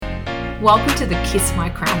Welcome to the Kiss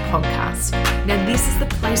My Crown podcast. Now, this is the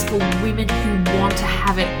place for women who want to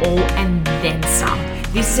have it all and then some.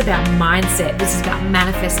 This is about mindset. This is about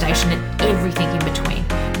manifestation and everything in between.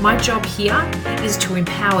 My job here is to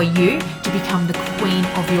empower you to become the queen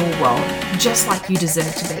of your world, just like you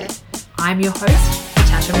deserve to be. I'm your host,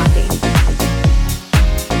 Natasha Mundy.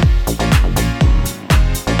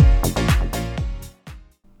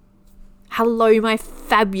 Hello, my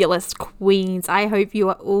fabulous queens. I hope you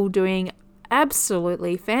are all doing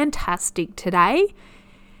absolutely fantastic today.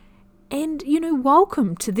 And,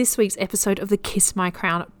 welcome to this week's episode of the Kiss My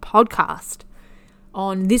Crown podcast.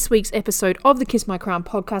 On this week's episode of the Kiss My Crown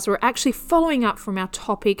podcast, we're actually following up from our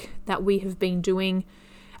topic that we have been doing,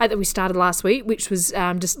 that we started last week, which was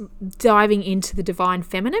just diving into the divine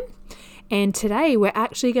feminine. And today we're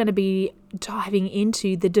actually going to be diving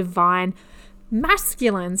into the divine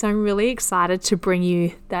masculine. So I'm really excited to bring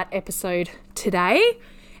you that episode today.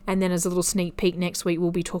 And then as a little sneak peek, next week we'll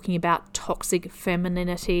be talking about toxic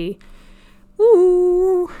femininity.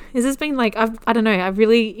 Ooh, this has been I've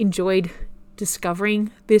really enjoyed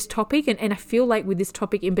discovering this topic. And I feel like with this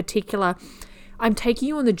topic in particular, I'm taking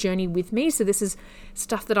you on the journey with me. So this is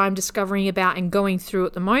stuff that I'm discovering about and going through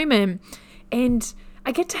at the moment. And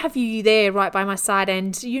I get to have you there right by my side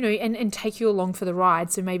and, and take you along for the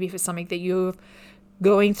ride. So maybe if it's something that you're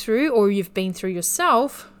going through or you've been through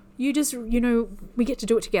yourself, you just, we get to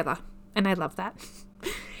do it together. And I love that.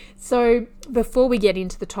 So before we get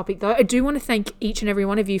into the topic though, I do want to thank each and every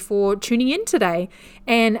one of you for tuning in today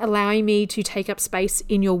and allowing me to take up space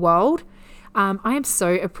in your world. I am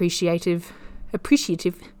so appreciative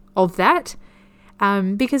of that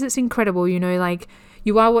because it's incredible,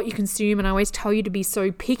 you are what you consume, and I always tell you to be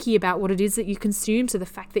so picky about what it is that you consume. So the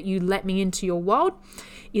fact that you let me into your world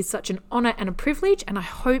is such an honor and a privilege, and I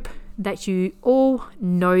hope that you all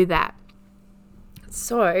know that.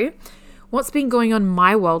 So what's been going on in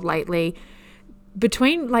my world lately?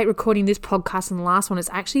 Between recording this podcast and the last one, it's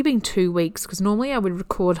actually been 2 weeks, because normally I would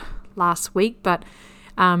record last week, but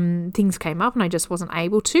things came up and I just wasn't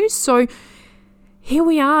able to. So here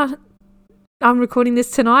we are. I'm recording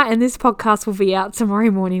this tonight and this podcast will be out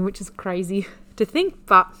tomorrow morning, which is crazy to think,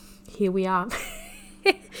 but here we are.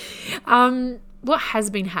 What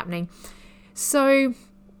has been happening? So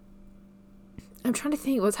I'm trying to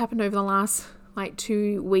think what's happened over the last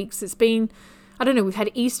 2 weeks. It's been, I don't know, we've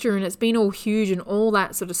had Easter and it's been all huge and all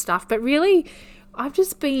that sort of stuff, but really I've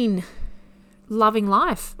just been loving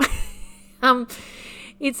life.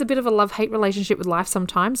 It's a bit of a love-hate relationship with life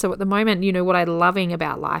sometimes. So at the moment, what I'm loving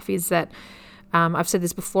about life is that I've said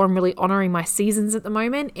this before, I'm really honoring my seasons at the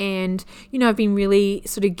moment. And, I've been really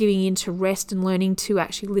sort of giving into rest and learning to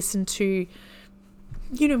actually listen to,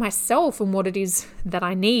 myself and what it is that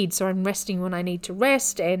I need. So I'm resting when I need to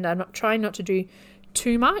rest, and I'm trying not to do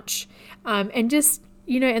too much. And just,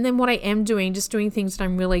 and then what I am doing, just doing things that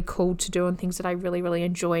I'm really called to do and things that I really, really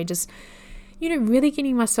enjoy. Just, really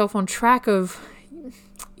getting myself on track of,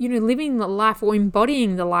 living the life or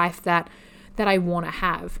embodying the life that I want to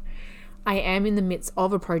have. I am in the midst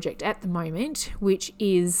of a project at the moment, which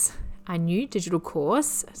is a new digital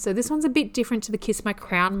course. So this one's a bit different to the Kiss My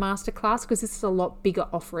Crown masterclass because this is a lot bigger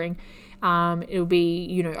offering. It'll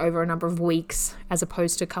be, over a number of weeks as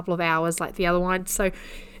opposed to a couple of hours like the other one. So,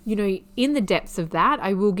 in the depths of that,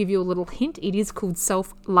 I will give you a little hint. It is called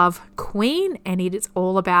Self-Love Queen, and it is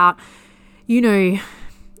all about,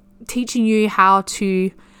 teaching you how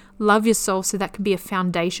to love yourself so that can be a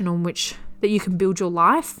foundation on which that you can build your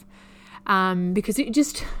life. Because it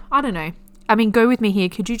just, I don't know. I mean, go with me here.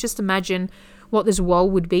 Could you just imagine what this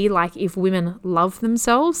world would be like if women loved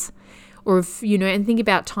themselves? Or if, and think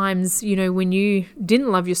about times, when you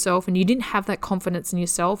didn't love yourself and you didn't have that confidence in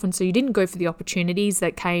yourself. And so you didn't go for the opportunities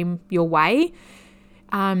that came your way.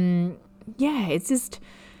 It's just,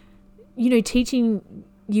 teaching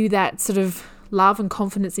you that sort of love and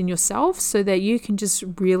confidence in yourself so that you can just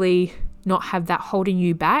really not have that holding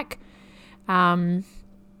you back.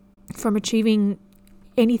 From achieving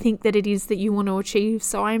anything that it is that you want to achieve.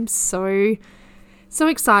 So I'm so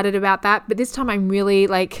excited about that. But this time I'm really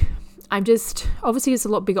obviously it's a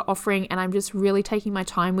lot bigger offering, and I'm just really taking my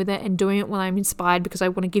time with it and doing it when I'm inspired because I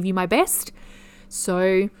want to give you my best.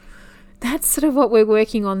 So that's sort of what we're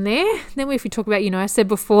working on there. Then if we talk about, I said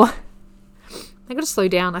before, I got to slow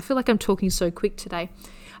down. I feel like I'm talking so quick today.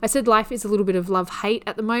 I said life is a little bit of love-hate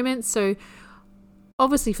at the moment. So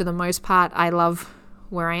obviously for the most part, I love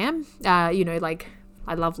where I am, I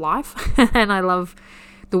love life and I love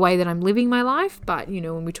the way that I'm living my life. But,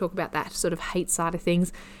 when we talk about that sort of hate side of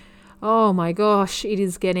things, oh my gosh, it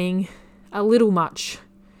is getting a little much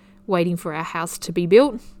waiting for our house to be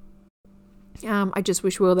built. I just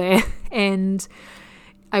wish we were there, and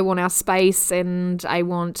I want our space, and I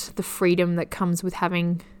want the freedom that comes with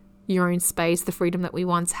having your own space, the freedom that we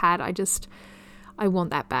once had. I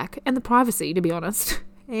want that back, and the privacy, to be honest.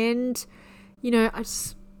 And,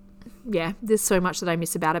 there's so much that I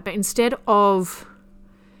miss about it. But instead of,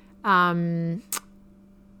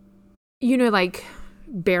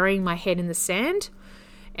 burying my head in the sand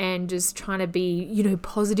and just trying to be,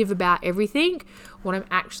 positive about everything, what I'm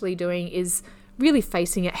actually doing is really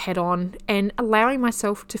facing it head on and allowing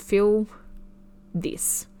myself to feel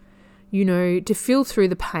this, to feel through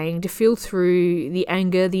the pain, to feel through the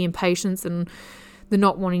anger, the impatience, and the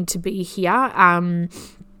not wanting to be here.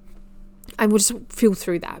 I will just feel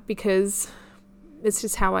through that, because it's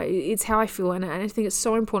just how I feel. And I think it's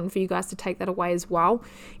so important for you guys to take that away as well,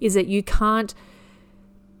 is that you can't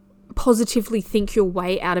positively think your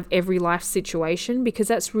way out of every life situation, because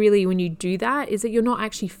that's really, when you do that, is that you're not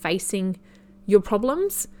actually facing your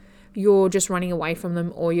problems. You're just running away from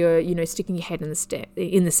them, or you're, sticking your head in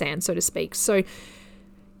the sand, so to speak. So,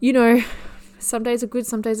 some days are good,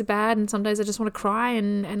 some days are bad, and some days I just want to cry,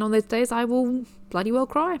 and on those days I will bloody well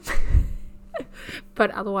cry.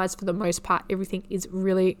 But otherwise, for the most part, everything is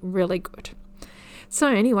really, really good. So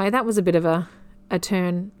anyway, that was a bit of a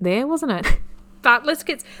turn there, wasn't it? But let's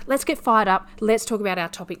get fired up. Let's talk about our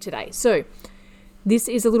topic today. So this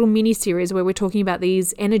is a little mini series where we're talking about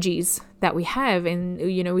these energies that we have. And,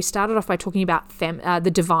 we started off by talking about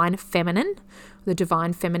the divine feminine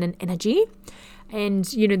energy. And,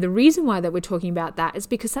 the reason why that we're talking about that is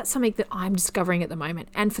because that's something that I'm discovering at the moment.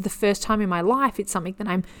 And for the first time in my life, it's something that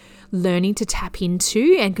I'm learning to tap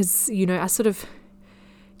into. And because, I sort of,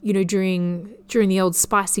 during the old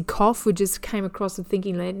spicy cough, we just came across of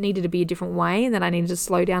thinking that it needed to be a different way, and that I needed to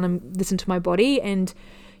slow down and listen to my body. And,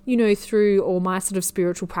 through all my sort of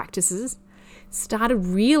spiritual practices, started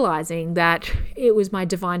realizing that it was my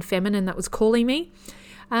divine feminine that was calling me.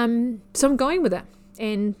 So I'm going with it.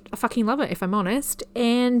 And I fucking love it, if I'm honest.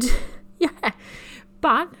 And yeah,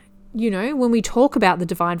 but, when we talk about the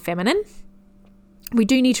divine feminine, we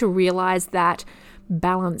do need to realize that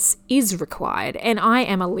balance is required. And I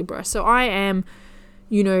am a Libra, so I am,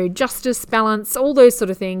 justice, balance, all those sort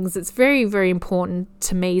of things. It's very, very important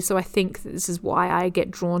to me. So I think this is why I get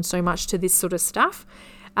drawn so much to this sort of stuff.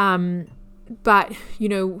 But,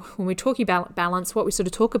 when we're talking about balance, what we sort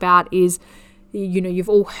of talk about is, you've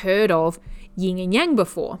all heard of yin and yang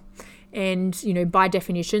before. And, by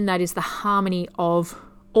definition, that is the harmony of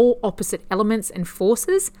all opposite elements and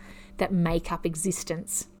forces that make up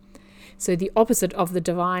existence. So the opposite of the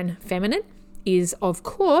divine feminine is, of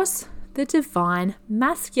course, the divine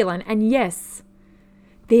masculine. And yes,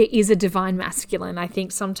 there is a divine masculine. I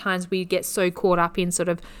think sometimes we get so caught up in sort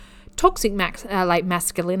of toxic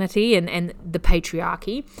masculinity and the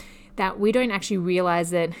patriarchy that we don't actually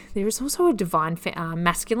realize that there is also a divine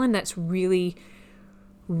masculine that's really,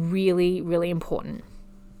 really, really important.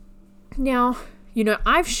 Now,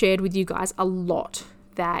 I've shared with you guys a lot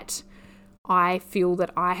that I feel that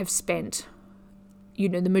I have spent, the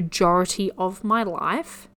majority of my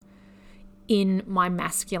life in my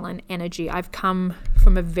masculine energy. I've come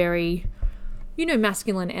from a very,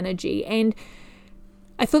 masculine energy. And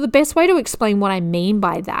I thought the best way to explain what I mean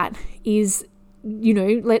by that is,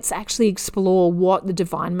 let's actually explore what the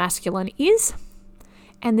divine masculine is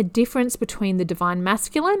and the difference between the divine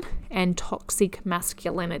masculine and toxic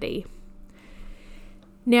masculinity.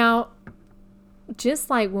 Now, just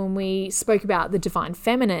like when we spoke about the divine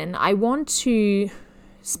feminine, I want to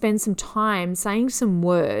spend some time saying some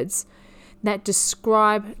words that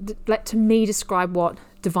describe what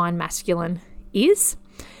divine masculine is.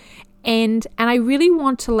 And I really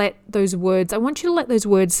want to let those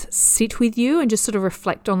words sit with you and just sort of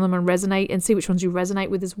reflect on them and resonate and see which ones you resonate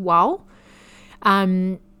with as well.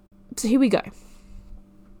 So here we go.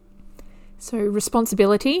 So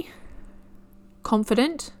responsibility,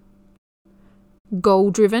 confident,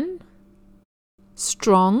 goal-driven,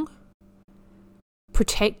 strong,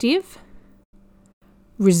 protective,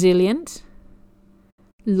 resilient,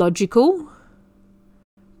 logical,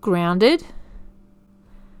 grounded,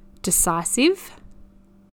 decisive,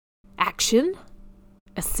 action,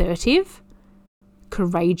 assertive,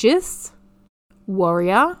 courageous,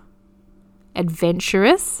 warrior,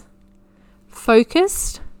 adventurous,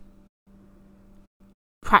 focused,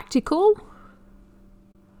 practical,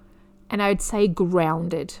 and I would say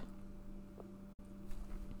grounded.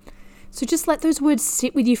 So just let those words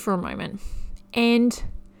sit with you for a moment and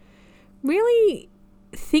really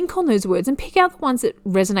think on those words and pick out the ones that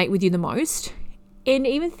resonate with you the most, and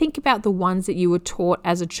even think about the ones that you were taught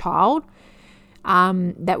as a child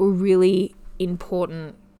that were really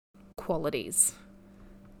important qualities.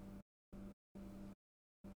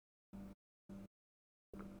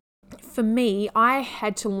 For me, I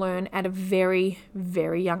had to learn at a very,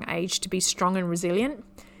 very young age to be strong and resilient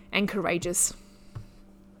and courageous.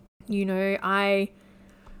 I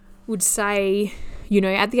would say,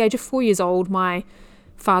 at the age of 4 years old, my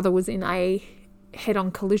father was in a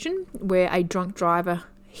head-on collision where a drunk driver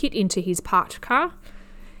hit into his parked car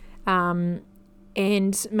and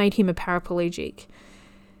made him a paraplegic.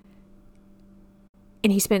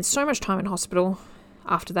 And he spent so much time in hospital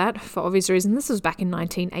after that, for obvious reasons. This was back in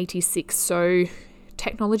 1986, so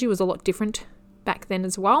technology was a lot different back then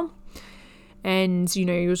as well. And,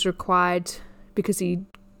 he was required, because he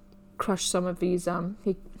crushed some of his,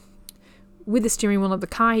 with the steering wheel of the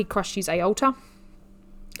car, he crushed his aorta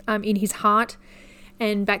in his heart.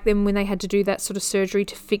 And back then when they had to do that sort of surgery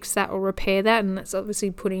to fix that or repair that, and that's obviously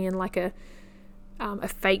putting in like a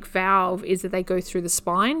fake valve, is that they go through the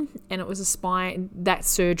spine, and it was that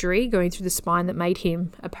surgery going through the spine that made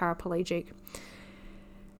him a paraplegic.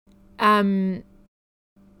 And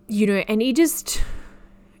it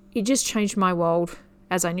just changed my world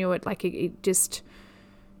as I knew it. Like it just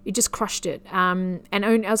crushed it. And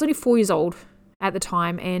I was only 4 years old at the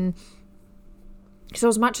time, and so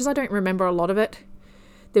as much as I don't remember a lot of it,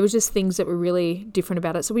 there was just things that were really different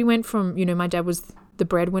about it. So we went from, my dad was the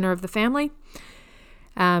breadwinner of the family,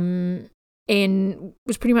 and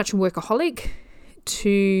was pretty much a workaholic,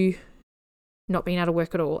 to not being able to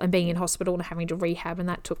work at all and being in hospital and having to rehab, and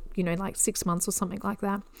that took, like 6 months or something like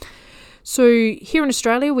that. So here in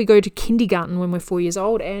Australia, we go to kindergarten when we're 4 years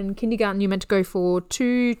old, and kindergarten you're meant to go for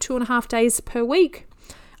 2.5 days per week.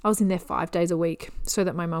 I was in there 5 days a week so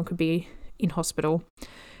that my mum could be in hospital.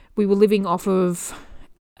 We were living off of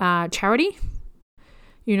charity,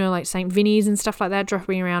 like St. Vinny's and stuff like that,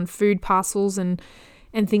 dropping around food parcels and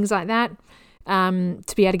things like that,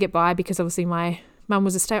 to be able to get by, because obviously my mum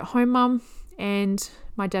was a stay-at-home mum and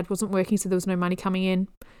my dad wasn't working, so there was no money coming in,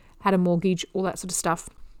 had a mortgage, all that sort of stuff.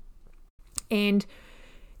 And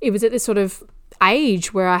it was at this sort of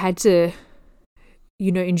age where I had to,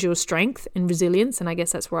 endure strength and resilience, and I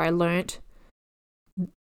guess that's where I learnt,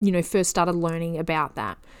 first started learning about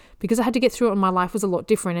that, because I had to get through it and my life was a lot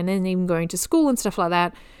different. And then even going to school and stuff like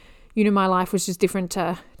that, my life was just different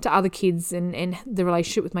to other kids, and the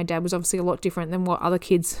relationship with my dad was obviously a lot different than what other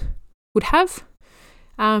kids would have.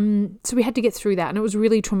 So we had to get through that, and it was a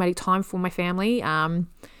really traumatic time for my family.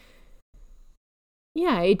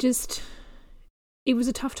 It was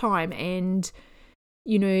a tough time, and,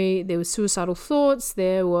 there was suicidal thoughts,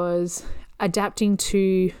 there was adapting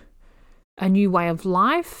to a new way of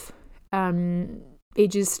life. It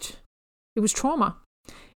was trauma,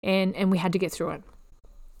 and we had to get through it.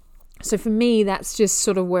 So for me, that's just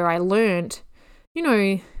sort of where I learned,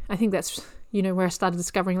 I think that's, where I started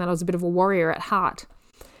discovering that I was a bit of a warrior at heart.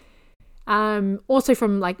 Also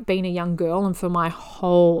from like being a young girl, and for my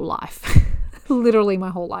whole life, literally my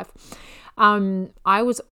whole life, I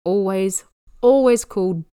was always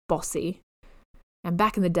called bossy. And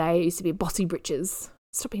back in the day, it used to be bossy britches.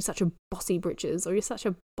 Stop being such a bossy britches, or you're such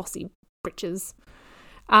a bossy britches.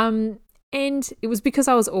 And it was because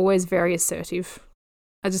I was always very assertive.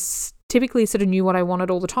 I just typically sort of knew what I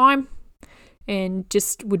wanted all the time and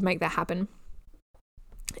just would make that happen.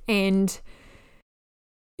 And,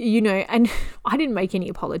 and I didn't make any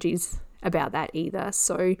apologies about that either.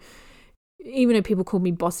 So even if people called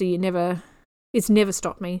me bossy, it's never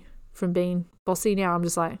stopped me from being bossy. Now I'm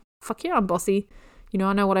just like, fuck yeah, I'm bossy.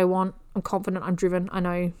 I know what I want. I'm confident. I'm driven. I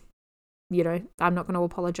know, I'm not going to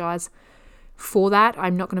apologize for that.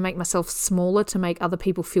 I'm not going to make myself smaller to make other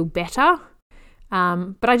people feel better.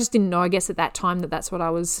 But I just didn't know, I guess, at that time that's what I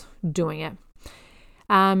was doing it.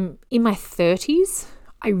 In my 30s,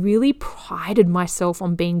 I really prided myself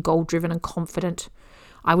on being goal-driven and confident.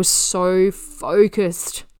 I was so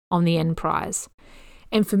focused on the end prize.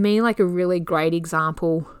 And for me, like a really great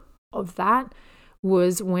example of that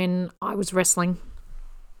was when I was wrestling.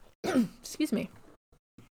 Excuse me.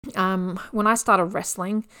 When I started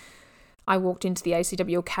wrestling, I walked into the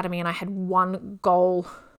ACW Academy and I had one goal,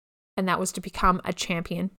 and that was to become a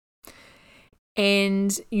champion.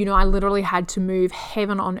 And, I literally had to move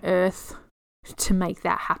heaven on earth to make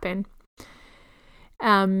that happen.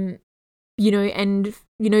 When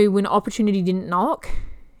opportunity didn't knock,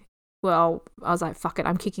 well, I was like, fuck it,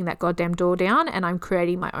 I'm kicking that goddamn door down and I'm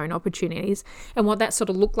creating my own opportunities. And what that sort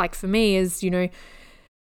of looked like for me is,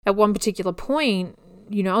 at one particular point,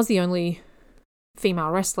 I was the only female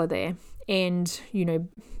wrestler there. And,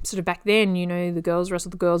 sort of back then, the girls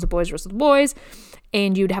wrestled the girls, the boys wrestled the boys,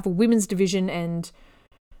 and you would have a women's division and,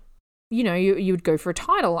 you would go for a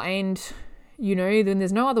title. And, then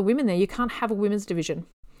there's no other women there. You can't have a women's division.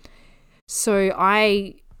 So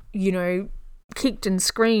I, kicked and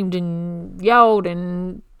screamed and yelled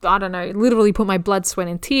and, I don't know, literally put my blood, sweat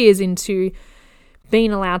and tears into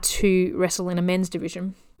being allowed to wrestle in a men's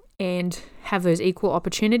division and have those equal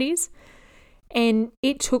opportunities. And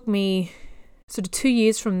it took me sort of 2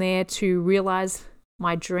 years from there to realize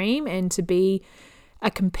my dream and to be a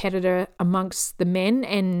competitor amongst the men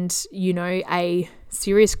and, a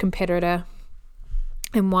serious competitor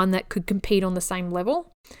and one that could compete on the same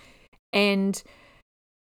level. And,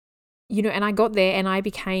 and I got there and I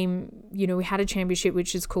became, we had a championship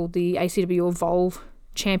which is called the ACW Evolve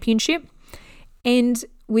Championship. And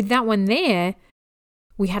with that one there,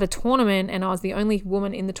 we had a tournament and I was the only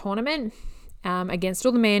woman in the tournament against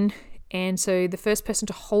all the men. And so the first person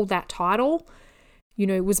to hold that title,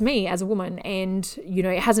 was me as a woman. And,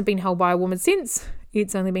 it hasn't been held by a woman since.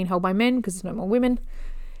 It's only been held by men because there's no more women.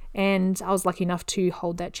 And I was lucky enough to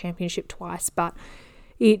hold that championship twice. But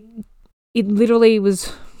it literally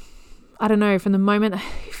was, I don't know, from the moment,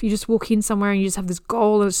 if you just walk in somewhere and you just have this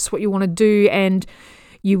goal and it's just what you want to do and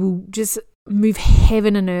you will just move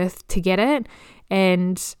heaven and earth to get it.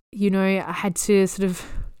 And, I had to sort of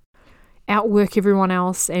outwork everyone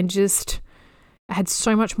else and just, I had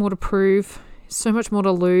so much more to prove, so much more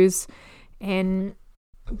to lose. And,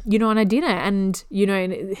 and I did it. And,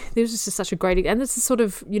 this is just such a great, and this is sort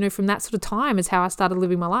of, from that sort of time is how I started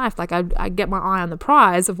living my life. Like I get my eye on the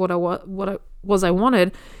prize of what I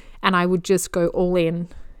wanted, and I would just go all in,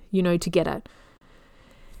 to get it.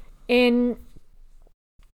 And,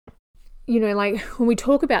 like when we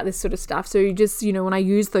talk about this sort of stuff, so you just, when I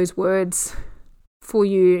use those words for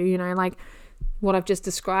you, like what I've just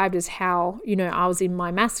described is how, I was in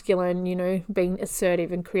my masculine, being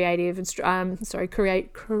assertive and creative and,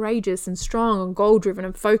 courageous and strong and goal-driven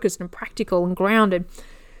and focused and practical and grounded.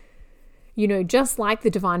 Just like the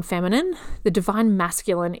divine feminine, the divine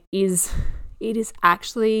masculine it is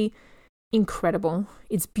actually incredible.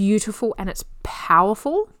 It's beautiful and it's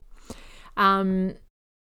powerful.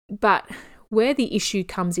 But where the issue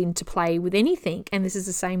comes into play with anything, and this is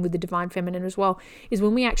the same with the divine feminine as well, is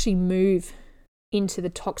when we actually move into the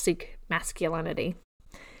toxic masculinity.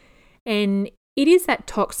 And it is that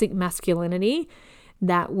toxic masculinity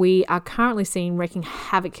that we are currently seeing wreaking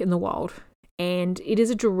havoc in the world. And it is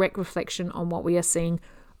a direct reflection on what we are seeing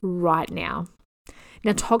right now.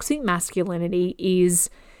 Now, toxic masculinity is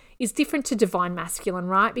different to divine masculine,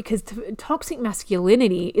 right? Because toxic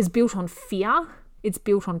masculinity is built on fear, it's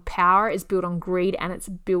built on power, it's built on greed, and it's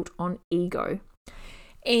built on ego.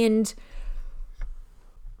 And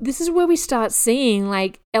this is where we start seeing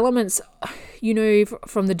like elements,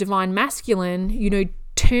 from the divine masculine,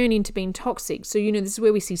 turn into being toxic. So, this is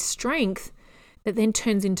where we see strength that then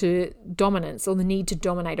turns into dominance or the need to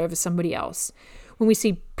dominate over somebody else. When we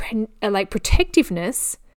see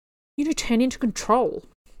protectiveness, turn into control.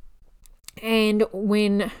 And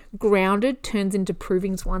when grounded turns into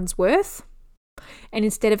proving one's worth. And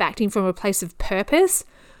instead of acting from a place of purpose,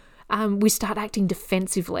 we start acting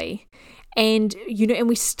defensively. And, and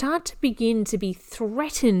we start to begin to be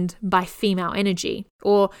threatened by female energy.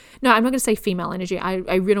 Or, no, I'm not going to say female energy. I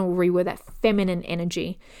really will reword that, feminine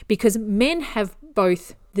energy. Because men have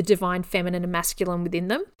both the divine feminine and masculine within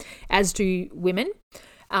them, as do women.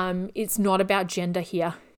 It's not about gender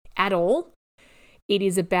here at all. It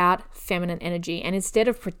is about feminine energy. And instead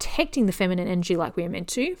of protecting the feminine energy like we're meant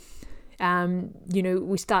to,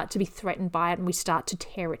 we start to be threatened by it and we start to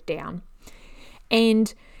tear it down.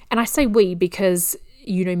 And I say we because,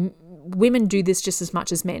 women do this just as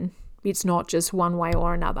much as men. It's not just one way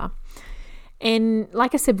or another. And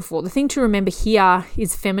like I said before, the thing to remember here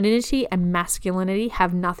is femininity and masculinity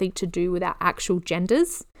have nothing to do with our actual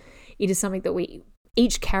genders. It is something that we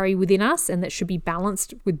each carry within us and that should be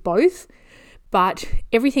balanced with both. But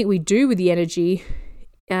everything we do with the energy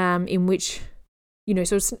in which,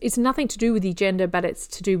 so it's nothing to do with the gender, but it's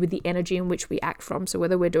to do with the energy in which we act from. So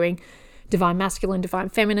whether we're doing divine masculine, divine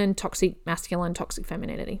feminine, toxic masculine, toxic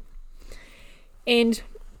femininity. And,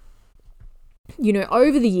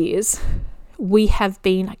 over the years, we have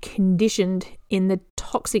been conditioned in the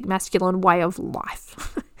toxic masculine way of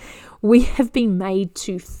life. We have been made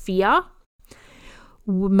to fear,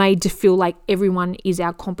 made to feel like everyone is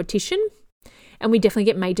our competition. And we definitely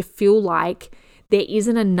get made to feel like there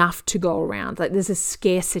isn't enough to go around. Like there's a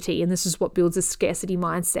scarcity, and this is what builds a scarcity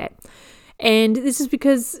mindset. And this is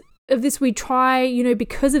because of this, we try,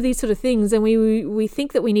 because of these sort of things, and we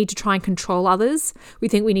think that we need to try and control others. We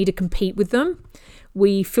think we need to compete with them.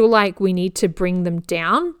 We feel like we need to bring them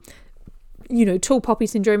down. Tall poppy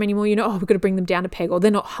syndrome anymore, we've got to bring them down a peg, or they're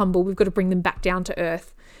not humble, we've got to bring them back down to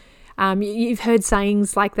earth. You've heard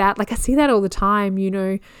sayings like that. Like I see that all the time,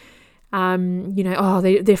 oh,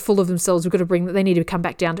 they're full of themselves. They need to come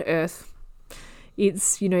back down to earth.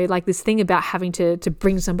 It's, like this thing about having to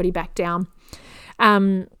bring somebody back down.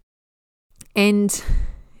 And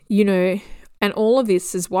all of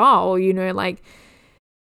this as well,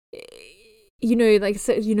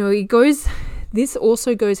 this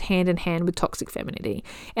also goes hand in hand with toxic femininity.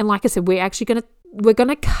 And like I said, we're going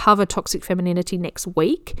to cover toxic femininity next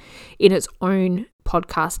week in its own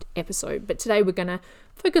podcast episode. But today we're going to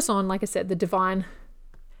focus on, like I said, the divine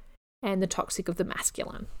and the toxic of the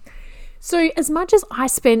masculine. So as much as I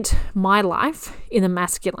spent my life in the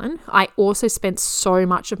masculine, I also spent so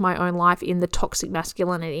much of my own life in the toxic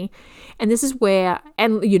masculinity. And this is where,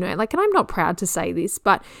 and I'm not proud to say this,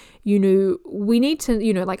 but, we need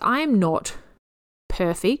to, I am not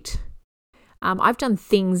perfect. I've done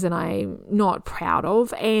things that I'm not proud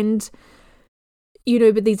of, and,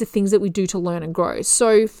 but these are things that we do to learn and grow.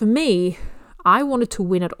 So for me, I wanted to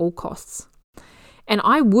win at all costs. And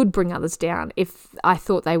I would bring others down if I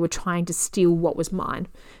thought they were trying to steal what was mine,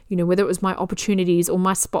 whether it was my opportunities or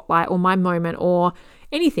my spotlight or my moment or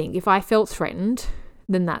anything. If I felt threatened,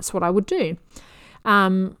 then that's what I would do.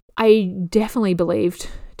 I definitely believed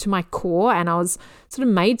to my core, and I was sort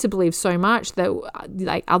of made to believe so much that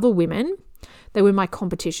like other women, they were my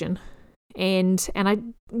competition. And I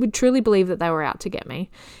would truly believe that they were out to get me.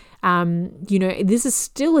 This is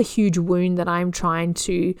still a huge wound that I'm trying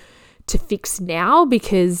to fix now,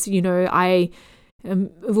 because I've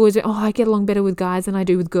always been, I get along better with guys than I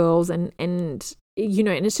do with girls, and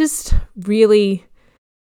it's just really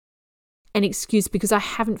an excuse because I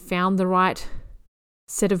haven't found the right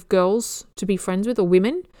set of girls to be friends with, or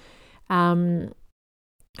women.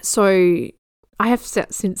 So I have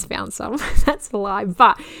since found some. That's a lie,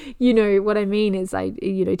 but what I mean is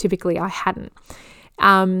typically I hadn't.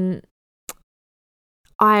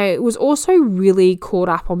 I was also really caught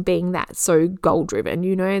up on being that so goal driven,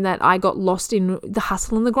 that I got lost in the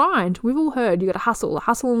hustle and the grind. We've all heard you got to hustle, the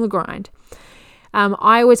hustle and the grind.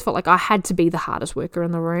 I always felt like I had to be the hardest worker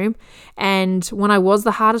in the room. And when I was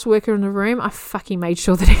the hardest worker in the room, I fucking made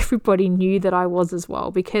sure that everybody knew that I was as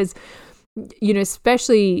well, because,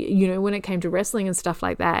 especially, when it came to wrestling and stuff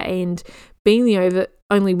like that, and being the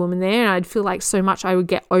only woman there, I'd feel like so much I would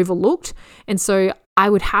get overlooked. And so I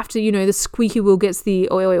would have to, the squeaky wheel gets the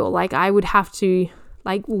oil. Like I would have to,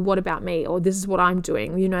 well, what about me? Or this is what I'm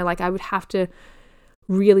doing. I would have to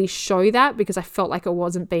really show that, because I felt like I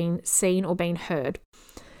wasn't being seen or being heard.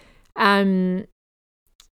 The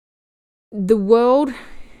world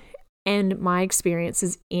and my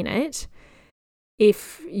experiences in it,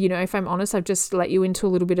 if I'm honest, I've just let you into a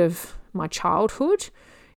little bit of my childhood.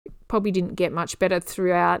 Probably didn't get much better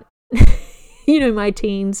throughout my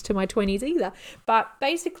teens to my 20s either. But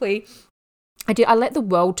basically, I let the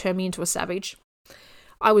world turn me into a savage.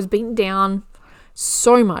 I was beaten down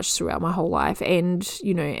so much throughout my whole life. And,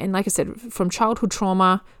 and like I said, from childhood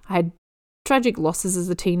trauma, I had tragic losses as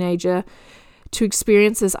a teenager, to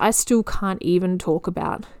experiences I still can't even talk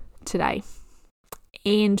about today.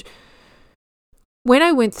 And when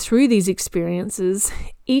I went through these experiences,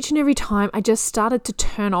 each and every time I just started to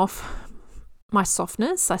turn off my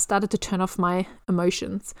softness. I started to turn off my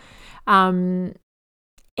emotions. And,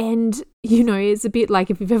 it's a bit like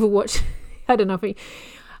if you've ever watched, I don't know if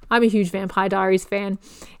I'm a huge Vampire Diaries fan.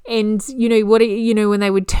 And, when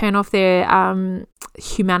they would turn off their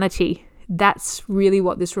humanity, that's really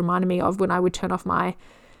what this reminded me of, when I would turn off my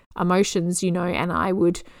emotions, and I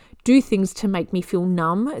would do things to make me feel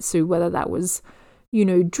numb. So whether that was,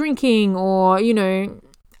 drinking or,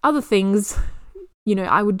 other things,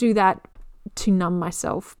 I would do that to numb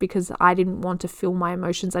myself, because I didn't want to feel my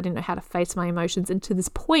emotions. I didn't know how to face my emotions. And to this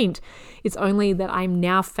point, it's only that I'm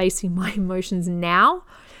now facing my emotions now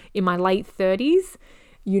in my late 30s,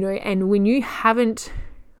 and when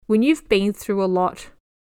you've been through a lot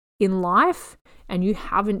in life and you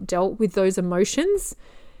haven't dealt with those emotions,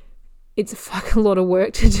 it's a fucking lot of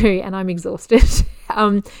work to do, and I'm exhausted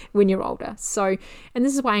when you're older. So, and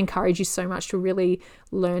this is why I encourage you so much to really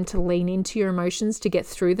learn to lean into your emotions to get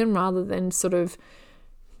through them, rather than sort of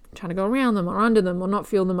trying to go around them or under them or not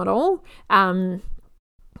feel them at all,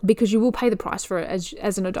 because you will pay the price for it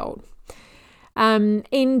as an adult. And,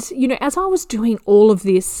 as I was doing all of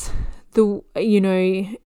this, the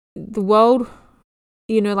world,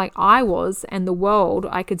 I was, and the world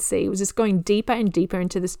I could see was just going deeper and deeper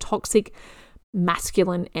into this toxic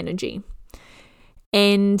masculine energy.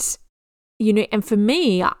 And, and for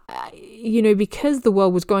me, because the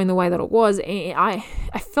world was going the way that it was, I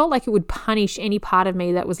felt like it would punish any part of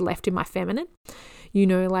me that was left in my feminine,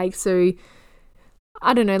 so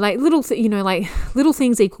I don't know, like little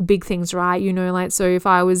things equal big things, right? Like, so if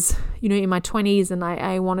I was, in my 20s and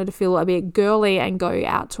I wanted to feel a bit girly and go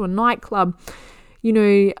out to a nightclub,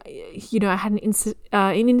 I had an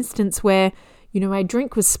instance where, my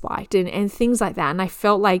drink was spiked and things like that. And I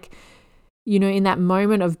felt like, in that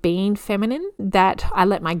moment of being feminine, that I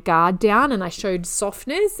let my guard down and I showed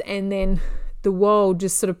softness, and then the world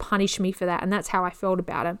just sort of punished me for that. And that's how I felt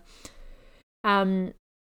about it. And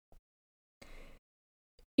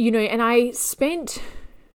I spent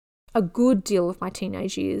a good deal of my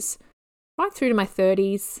teenage years, right through to my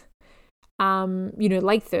 30s,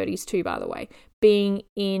 late 30s too, by the way, being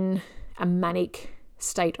in a manic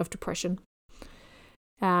state of depression.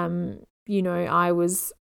 I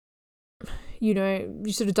was,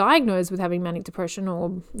 sort of diagnosed with having manic depression or,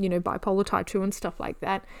 bipolar type 2 and stuff like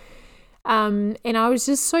that. And I was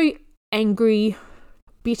just so angry,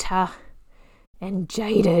 bitter, and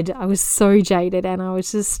jaded. I was so jaded, and I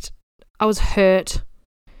was hurt.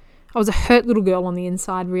 I was a hurt little girl on the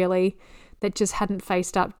inside, really, that just hadn't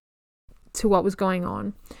faced up to what was going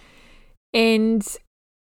on. And,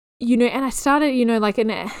 and I started,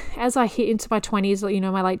 and as I hit into my 20s,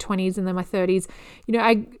 my late 20s and then my 30s,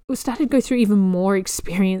 I started to go through even more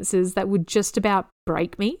experiences that would just about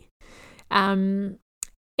break me. And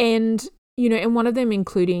one of them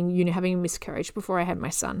including, having a miscarriage before I had my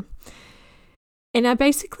son. And I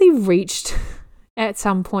basically reached at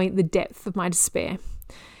some point the depth of my despair.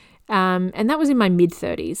 And that was in my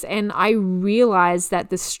mid-30s. And I realized that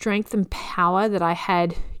the strength and power that I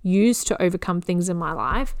had used to overcome things in my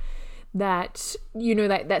life, that,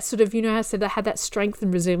 that sort of, I said I had that strength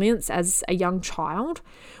and resilience as a young child.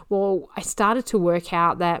 Well, I started to work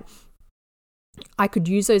out that I could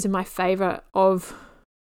use those in my favor of,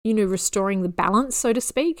 restoring the balance, so to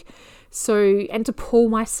speak. And to pull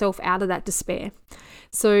myself out of that despair.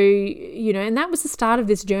 So, and that was the start of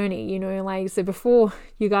this journey, so before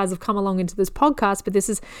you guys have come along into this podcast, but this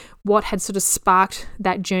is what had sort of sparked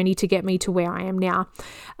that journey to get me to where I am now.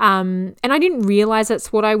 And I didn't realize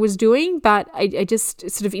that's what I was doing, but I just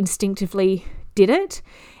sort of instinctively did it.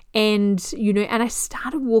 And, and I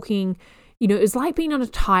started walking, it was like being on a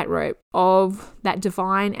tightrope of that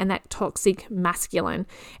divine and that toxic masculine.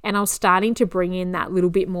 And I was starting to bring in that little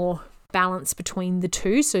bit more balance between the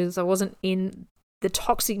two. So I wasn't in the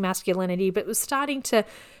toxic masculinity, but was starting to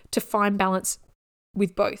find balance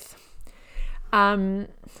with both.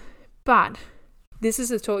 But this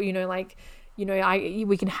is a talk, we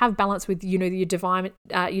can have balance with, your divine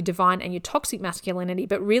and your toxic masculinity,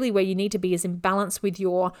 but really where you need to be is in balance with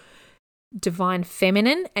your divine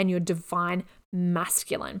feminine and your divine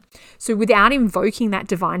masculine. So without invoking that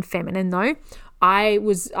divine feminine though, I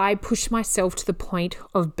pushed myself to the point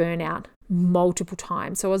of burnout multiple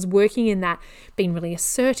times. So I was working in that, being really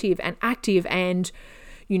assertive and active and,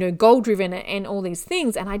 goal driven and all these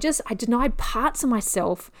things. And I denied parts of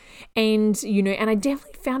myself, and, and I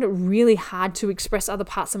definitely found it really hard to express other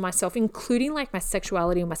parts of myself, including like my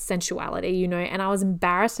sexuality and my sensuality, and I was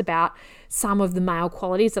embarrassed about some of the male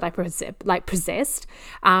qualities that I possessed.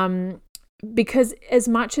 Because as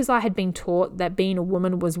much as I had been taught that being a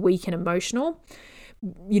woman was weak and emotional,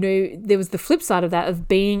 there was the flip side of that, of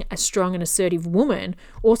being a strong and assertive woman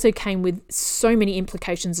also came with so many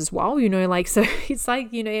implications as well, so it's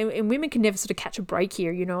like, and women can never sort of catch a break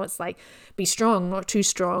here, it's like, be strong, not too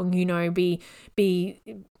strong, be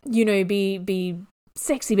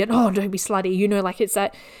sexy, but don't be slutty, like it's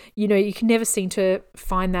that, you can never seem to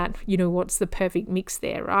find that, what's the perfect mix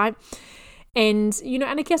there, right? And, and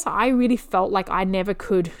I guess I really felt like I never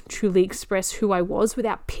could truly express who I was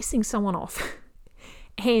without pissing someone off.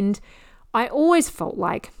 And I always felt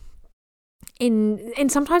like,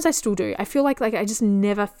 and sometimes I still do, I feel like I just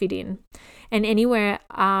never fit in and anywhere,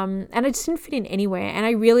 and I just didn't fit in anywhere. And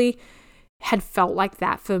I really had felt like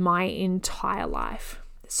that for my entire life.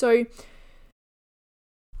 So,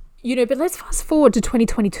 but let's fast forward to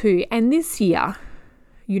 2022. And this year,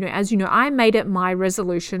 as I made it my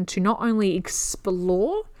resolution to not only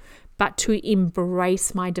explore, but to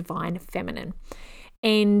embrace my divine feminine.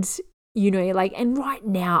 And, and right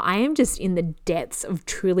now I am just in the depths of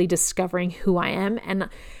truly discovering who I am. And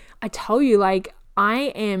I tell you, I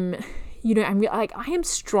am, I am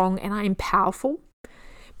strong and I am powerful,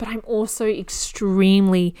 but I'm also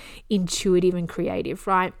extremely intuitive and creative,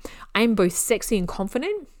 right? I am both sexy and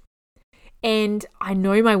confident, and I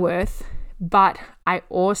know my worth. But I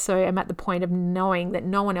also am at the point of knowing that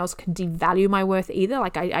no one else can devalue my worth either.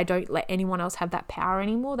 I don't let anyone else have that power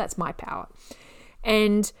anymore. That's my power.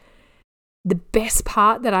 And the best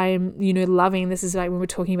part that I am, loving, this is like when we're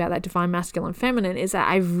talking about that divine masculine feminine, is that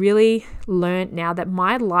I've really learned now that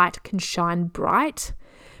my light can shine bright.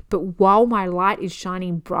 But while my light is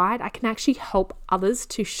shining bright, I can actually help others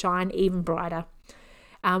to shine even brighter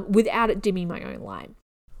without it dimming my own light.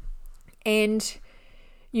 And,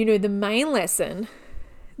 the main lesson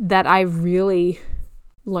that I've really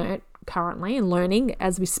learnt currently and learning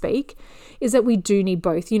as we speak is that we do need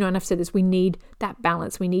both, and I've said this, we need that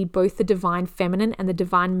balance. We need both the divine feminine and the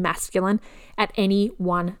divine masculine at any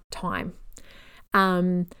one time.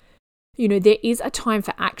 There is a time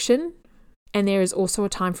for action and there is also a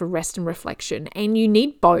time for rest and reflection, and you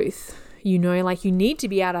need both. You need to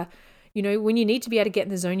be able to, when you need to be able to get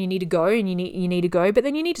in the zone, you need to go, and you need to go, but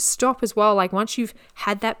then you need to stop as well. Like once you've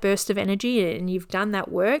had that burst of energy and you've done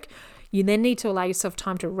that work, you then need to allow yourself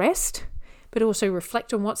time to rest, but also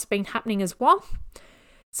reflect on what's been happening as well,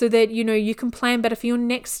 so that, you can plan better for your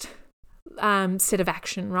next set of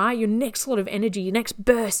action, right? Your next lot of energy, your next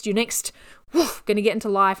burst, your next, going to get into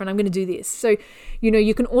life and I'm going to do this. So,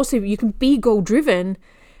 you can be goal driven,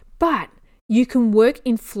 but you can work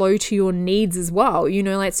in flow to your needs as well,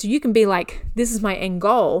 so you can be like, this is my end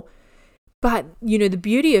goal. But, the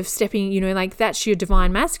beauty of stepping, that's your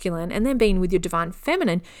divine masculine, and then being with your divine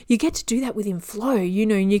feminine, you get to do that within flow,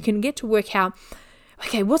 and you can get to work out,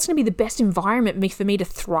 okay, what's going to be the best environment for me to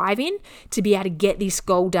thrive in to be able to get this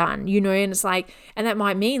goal done, and it's like, and that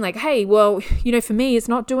might mean like, hey, well, for me, it's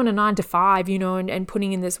not doing a 9 to 5, and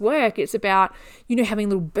putting in this work. It's about, having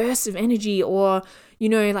little bursts of energy, or,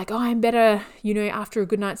 like, oh, I'm better, after a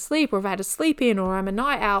good night's sleep, or if I had to sleep in, or I'm a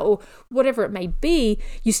night owl, or whatever it may be.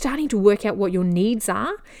 You're starting to work out what your needs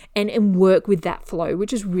are and work with that flow,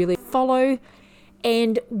 which is really follow.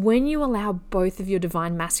 And when you allow both of your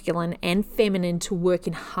divine masculine and feminine to work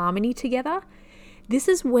in harmony together, this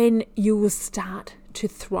is when you will start to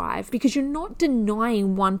thrive, because you're not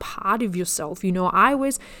denying one part of yourself.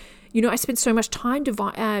 I spent so much time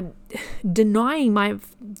denying my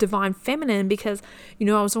divine feminine because,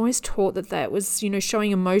 I was always taught that was,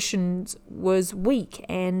 showing emotions was weak,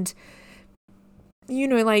 and, we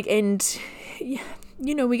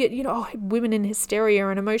get, women in hysteria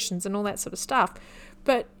and emotions and all that sort of stuff.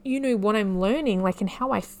 But, what I'm learning, and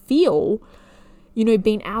how I feel,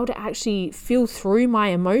 being able to actually feel through my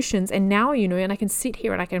emotions. And now, and I can sit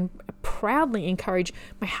here and I can proudly encourage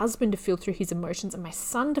my husband to feel through his emotions and my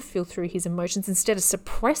son to feel through his emotions instead of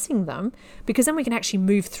suppressing them, because then we can actually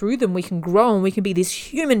move through them. We can grow and we can be these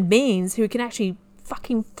human beings who can actually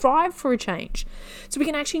fucking thrive for a change. So we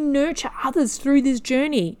can actually nurture others through this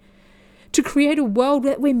journey to create a world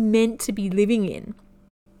that we're meant to be living in.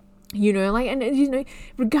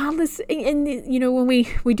 Regardless, and when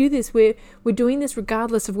we do this, we're doing this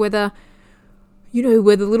regardless of whether,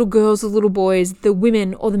 we're the little girls, the little boys, the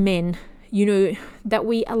women or the men, that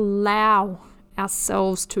we allow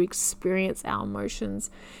ourselves to experience our emotions.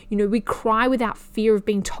 We cry without fear of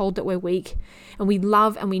being told that we're weak, and we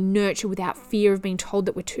love and we nurture without fear of being told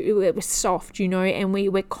that we're soft, and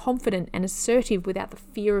we're confident and assertive without the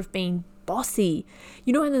fear of being bossy,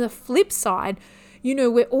 and then the flip side,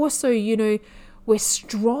 we're also, we're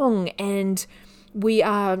strong and we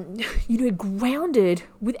are, grounded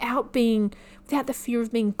without the fear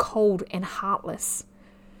of being cold and heartless,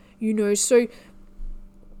 so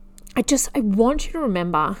I want you to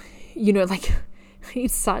remember,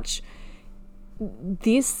 it's such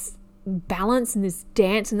this balance and this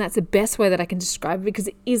dance, and that's the best way that I can describe it, because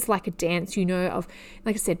it is like a dance, of,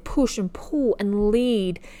 like I said, push and pull and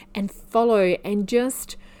lead and follow and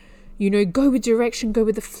just, go with direction, go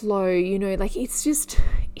with the flow, it's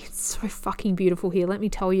so fucking beautiful here. Let me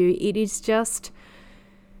tell you, it is just,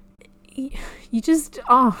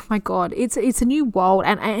 oh my God, it's a new world.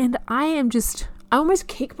 And I almost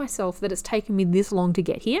kick myself that it's taken me this long to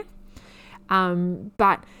get here.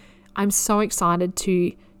 But I'm so excited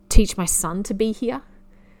to teach my son to be here,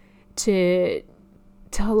 to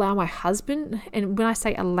allow my husband, and when I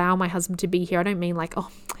say allow my husband to be here, I don't mean like, oh,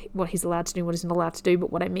 what he's allowed to do, what he's not allowed to do,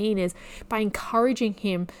 but what I mean is by encouraging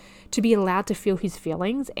him to be allowed to feel his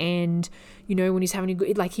feelings. And, when he's having a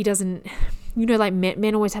good, like he doesn't, like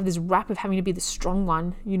men always have this rap of having to be the strong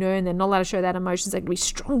one, and they're not allowed to show that emotions. They got to be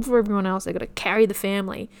strong for everyone else. They got to carry the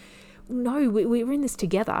family. No, we're in this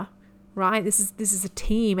together, right? This is a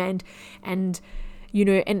team, and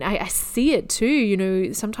I see it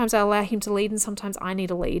too, sometimes I allow him to lead and sometimes I need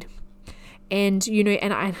to lead. And,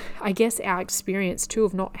 and I guess our experience too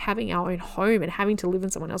of not having our own home and having to live in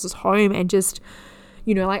someone else's home, and just,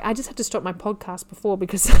 I just had to stop my podcast before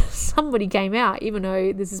because somebody came out, even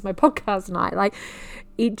though this is my podcast night. Like,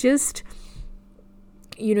 it just,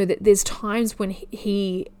 there's times when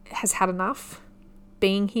he has had enough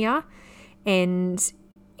being here and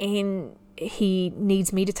he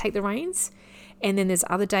needs me to take the reins. And then there's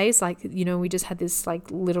other days, like, we just had this, like,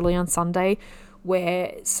 literally on Sunday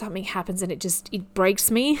where something happens and it breaks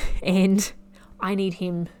me and I need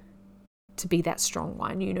him to be that strong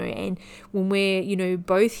one, and when we're,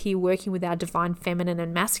 both here working with our divine feminine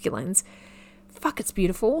and masculines, it's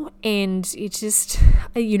beautiful. And it's just,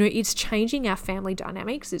 it's changing our family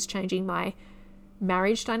dynamics. It's changing my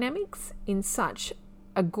marriage dynamics in such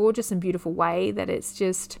a gorgeous and beautiful way that it's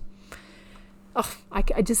just, I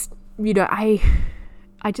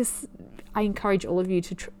encourage all of you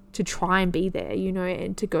to try and be there,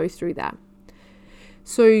 and to go through that.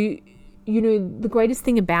 So, the greatest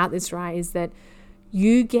thing about this, right, is that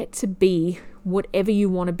you get to be whatever you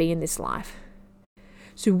want to be in this life.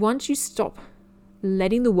 So once you stop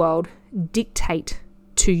letting the world dictate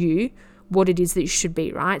to you what it is that you should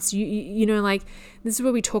be, right? So like, this is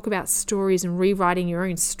where we talk about stories and rewriting your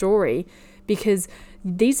own story, because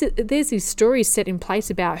there's these stories set in place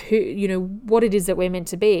about who, what it is that we're meant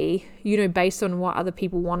to be, based on what other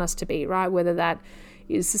people want us to be, right? Whether that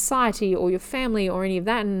is society or your family or any of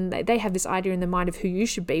that, and they have this idea in their mind of who you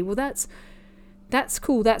should be. Well, that's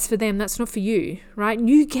cool. That's for them. That's not for you, right?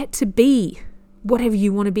 You get to be whatever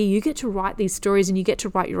you want to be. You get to write these stories and you get to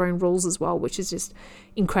write your own rules as well, which is just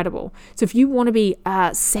incredible. So if you want to be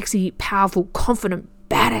a sexy, powerful, confident,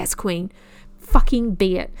 badass queen, fucking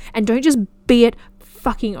be it. And don't just be it,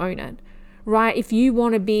 fucking own it, right? If you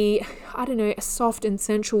want to be, a soft and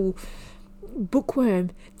sensual bookworm,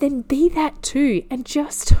 then be that too, and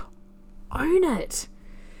just own it.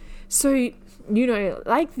 So,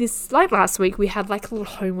 like last week, we had like a little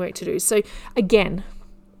homework to do. So again,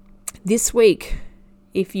 this week,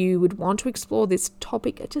 if you would want to explore this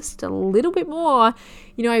topic just a little bit more,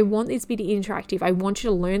 I want this to be interactive. I want you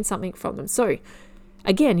to learn something from them. So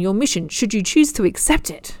again, your mission, should you choose to accept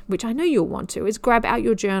it, which I know you'll want to, is grab out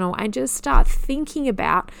your journal and just start thinking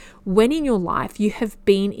about when in your life you have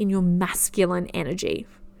been in your masculine energy.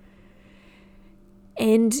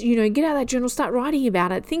 And, get out that journal, start writing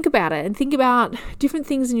about it, think about it, and think about different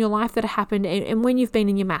things in your life that have happened and when you've been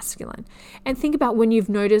in your masculine. And think about when you've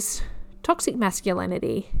noticed toxic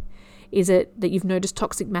masculinity. Is it that you've noticed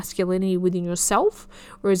toxic masculinity within yourself?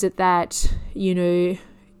 Or is it that,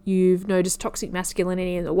 you've noticed toxic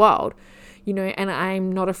masculinity in the world? And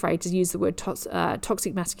I'm not afraid to use the word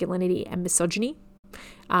toxic masculinity and misogyny.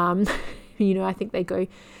 I think they go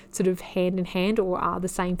sort of hand in hand or are the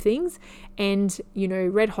same things. And,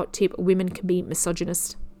 red hot tip, women can be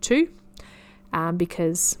misogynist too,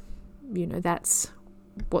 because, that's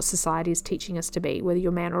what society is teaching us to be, whether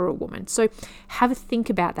you're a man or a woman. So have a think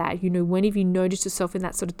about that. When have you noticed yourself in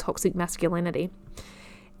that sort of toxic masculinity?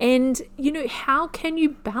 And, how can you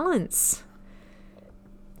balance?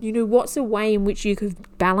 What's a way in which you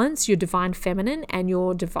could balance your divine feminine and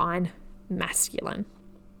your divine masculine?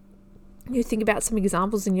 Think about some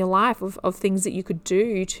examples in your life of things that you could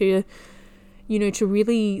do to, to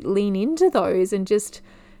really lean into those and just,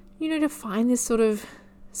 to find this sort of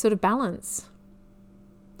balance.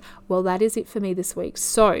 Well, that is it for me this week.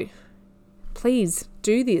 So please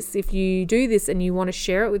do this. If you do this and you want to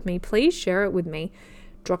share it with me, please share it with me.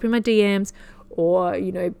 Drop in my DMs or,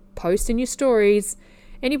 post in your stories.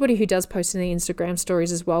 Anybody who does post in the Instagram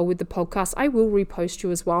stories as well with the podcast, I will repost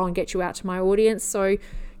you as well and get you out to my audience. So,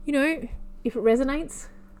 if it resonates,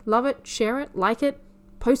 love it, share it, like it,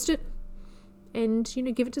 post it, and,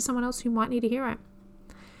 give it to someone else who might need to hear it.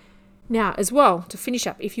 Now, as well, to finish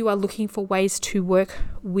up, if you are looking for ways to work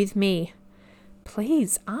with me,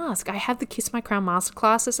 please ask. I have the Kiss My Crown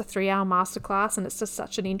Masterclass. It's a 3-hour masterclass, and it's just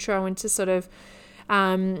such an intro into sort of,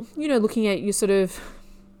 looking at your sort of,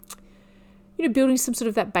 building some sort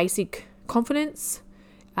of that basic confidence,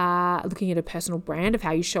 looking at a personal brand of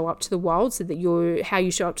how you show up to the world, so that how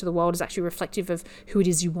you show up to the world is actually reflective of who it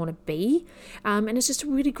is you want to be. And it's just a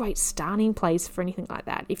really great starting place for anything like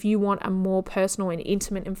that. If you want a more personal and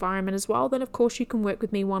intimate environment as well, then of course you can work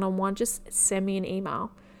with me one-on-one. Just send me an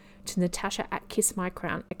email to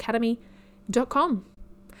natasha@kissmycrownacademy.com.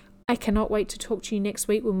 I cannot wait to talk to you next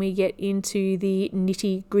week when we get into the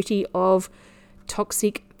nitty-gritty of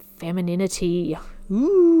toxic femininity.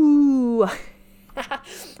 Ooh.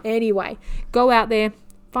 Anyway, go out there,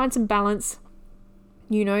 find some balance,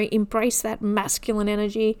 embrace that masculine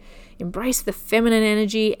energy, embrace the feminine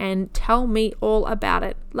energy, and tell me all about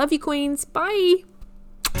it. Love you, queens. Bye.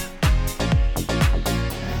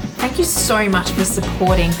 Thank you so much for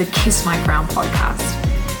supporting the Kiss My Crown podcast.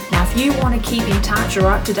 Now, if you want to keep in touch or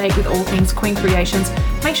up to date with all things Queen Creations,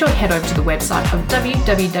 make sure you head over to the website of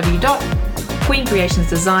www.queencreations.com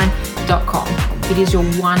queencreationsdesign.com. It is your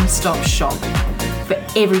one-stop shop for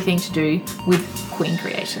everything to do with Queen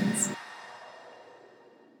Creations.